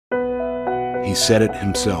He said it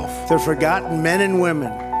himself. The forgotten men and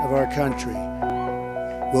women of our country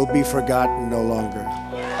will be forgotten no longer.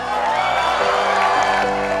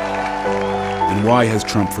 And why has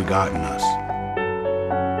Trump forgotten us?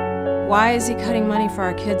 Why is he cutting money for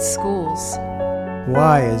our kids' schools?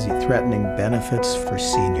 Why is he threatening benefits for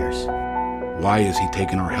seniors? Why is he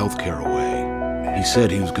taking our health care away? He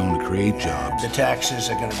said he was going to create jobs. The taxes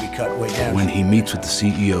are going to be cut way down. When he meets with the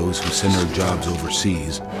CEOs who send their jobs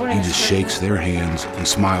overseas, he just shakes their hands and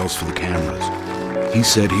smiles for the cameras. He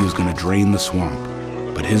said he was going to drain the swamp,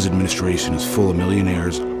 but his administration is full of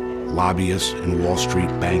millionaires, lobbyists, and Wall Street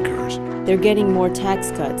bankers. They're getting more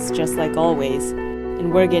tax cuts, just like always,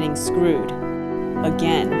 and we're getting screwed.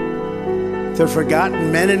 Again. The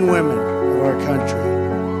forgotten men and women of our country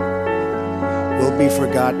will be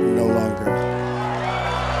forgotten no longer.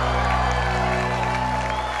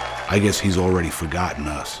 I guess he's already forgotten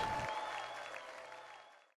us.